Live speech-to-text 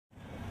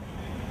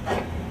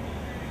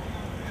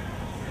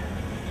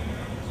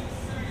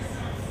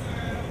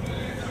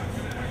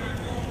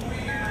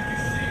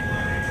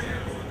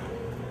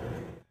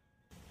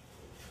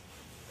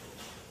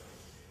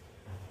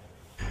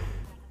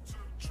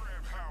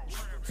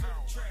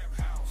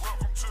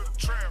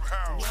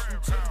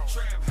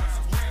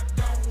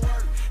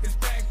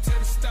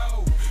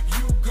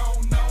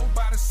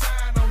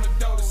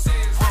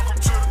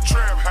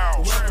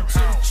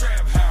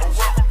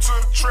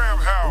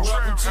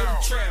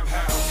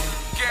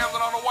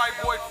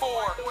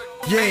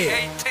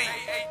Yeah,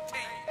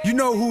 you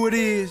know who it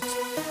is.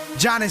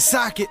 Johnny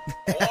Socket,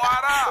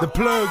 the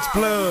plug's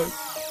plug.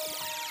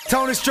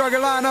 Tony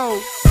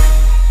Strugglano,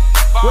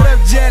 what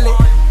up, Jelly?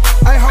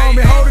 Hey,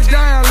 homie, hold it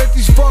down. Let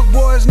these fuck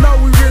boys know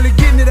we really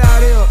getting it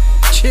out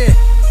here. Yeah,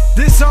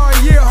 this all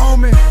year,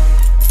 homie.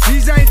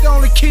 These ain't the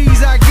only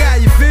keys I got,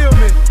 you feel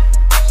me?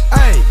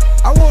 Hey,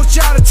 I want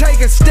y'all to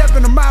take a step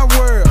into my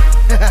world.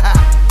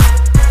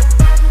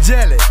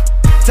 Jelly,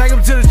 take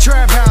them to the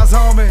trap house,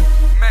 homie.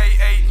 May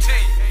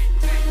 18th.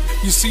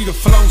 You see the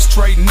flow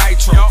straight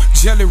nitro,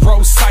 Jelly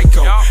roll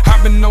psycho.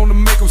 I've been known to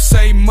make them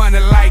save money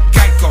like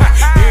Geico.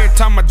 Every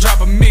time I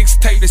drop a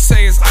mixtape, they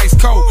say it's ice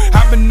cold.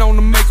 I've been known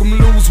to make them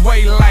lose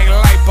weight like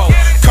lipo.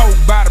 Coke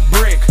by the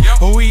brick,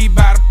 weed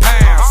by the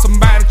pound.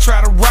 Somebody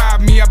try to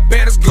rob me, I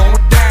bet it's going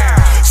down.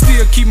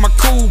 Still keep my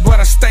cool, but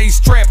I stay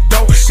strapped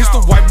though. It's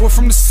the white boy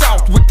from the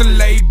south with the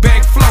laid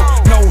back flow.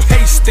 No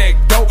haystack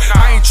though,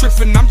 I ain't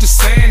tripping, I'm just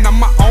saying I'm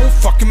my own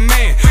fucking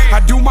man. I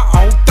do my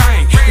own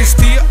thing, it's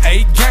still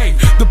a game.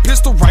 The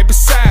pistol right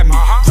beside me,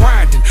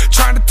 grinding,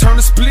 trying to turn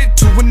a split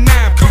to a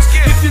 9-piece.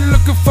 If you're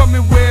looking for me,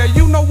 well,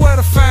 you know where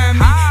to find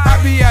me. I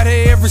be out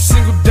here every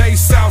single day,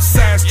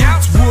 Southside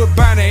streets,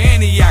 Woodbine to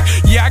Antioch.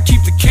 Yeah, I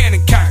keep the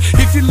cannon cocked.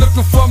 If you're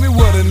looking for me,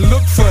 well, then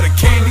look for the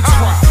candy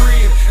drop.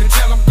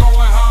 Until I'm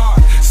going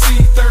hard. See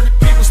 30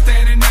 people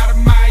standing out of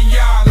my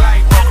yard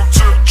like, welcome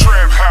to the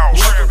trap house.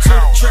 Welcome to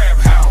the trap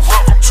house.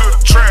 Welcome to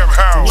the trap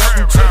house.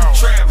 Welcome to the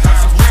trap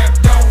house. If rap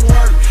don't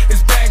work,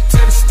 it's back to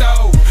the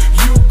stove.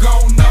 You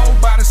gon' know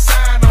by the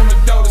sign on the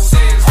door that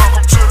says,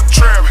 welcome to the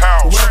trap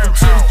house. welcome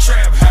to the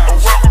trap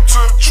house. Welcome to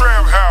the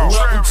trap house.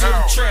 Welcome to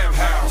the trap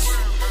house.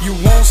 You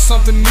want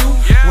something new?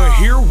 Well,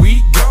 here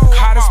we go.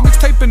 Hottest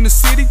mixtape in the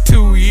city,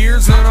 2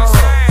 years in a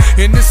row.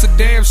 And it's a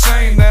damn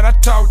shame that I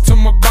talk to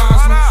my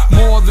bondsman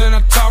more than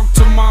I talk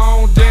to my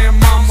own damn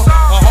mama.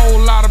 A whole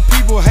lot of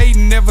people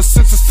hating ever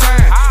since I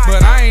signed,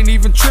 but I ain't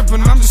even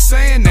tripping, I'm just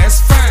saying that's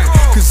fine.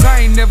 Cause I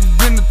ain't never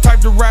been the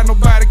type to ride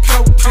nobody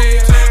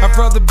coattail. I'd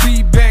rather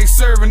be back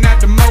serving at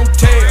the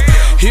motel.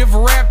 If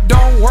rap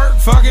don't work,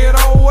 fuck it,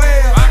 oh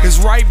well. It's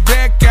right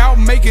back out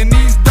making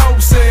these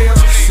dope sales.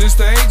 Since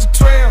the age of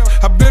 12,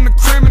 I've been a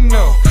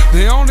criminal.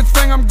 The only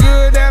thing I'm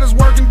good at is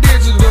working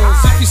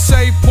digitals. If you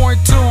say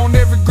 .2 on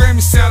every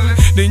Grammy selling,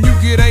 then you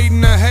get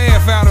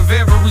 8.5 out of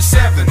every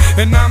 7.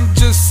 And I'm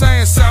just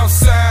saying,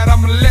 Southside,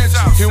 I'm a legend.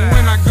 And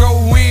when I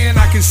go in,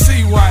 I can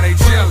see why they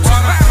jealous.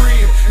 My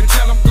crib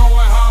until I'm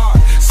going hard.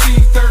 See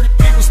 30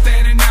 people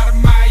standing out of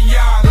my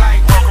yard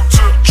like, welcome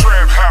to the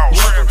trap house.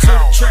 welcome to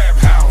the trap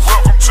house.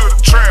 Welcome to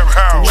the trap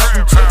house.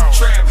 Welcome to the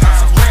trap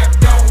house. If rap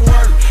don't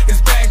work,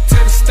 it's back to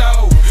the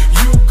stove.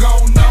 You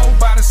gon' know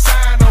by the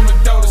sign on the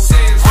door that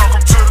says,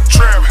 welcome to the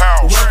trap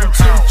house. welcome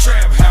to the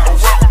trap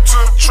house. Welcome to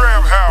the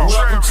trap house.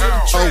 Welcome to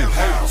the trap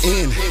house.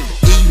 O.N.E,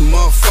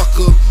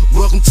 motherfucker,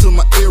 welcome to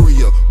my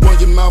area. Run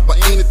your mouth by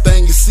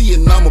anything you see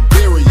and I'ma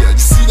bury ya. You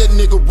see that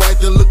nigga right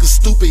there looking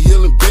stupid,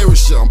 he'll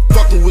embarrass ya. I'm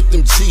fucking with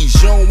them G's,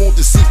 you don't want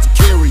the 6 to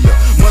carry ya.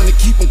 Money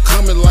keep 'em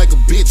coming like a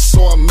bitch,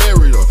 so I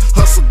married her.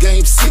 Hustle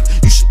game sick,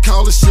 you should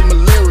call this shit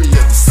malaria.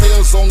 The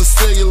sales on the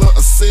cellular,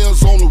 or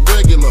sales on the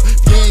regular.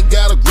 If you ain't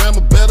got a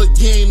grammar better,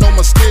 you ain't on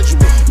my schedule.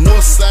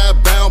 North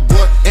side bound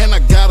boy, and I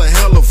got a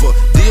hell of a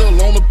deal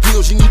on the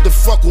pills. You need to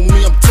fuck with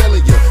me, I'm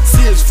telling ya.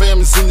 Serious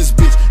families in this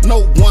bitch,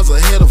 no one's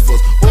ahead of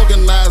us.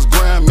 Organized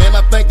grind, man,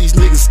 I think these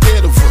niggas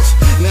scared of us.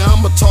 Now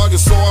I'm a target,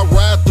 so I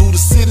ride through the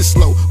city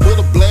slow with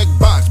a black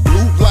box,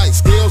 blue light,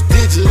 scales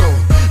digital.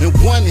 And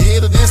one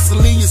hit of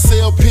insulin, you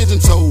sell pigeon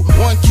toe.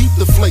 One keep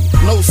the flake,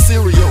 no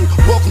cereal.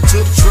 Welcome to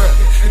the trap.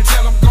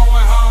 Until I'm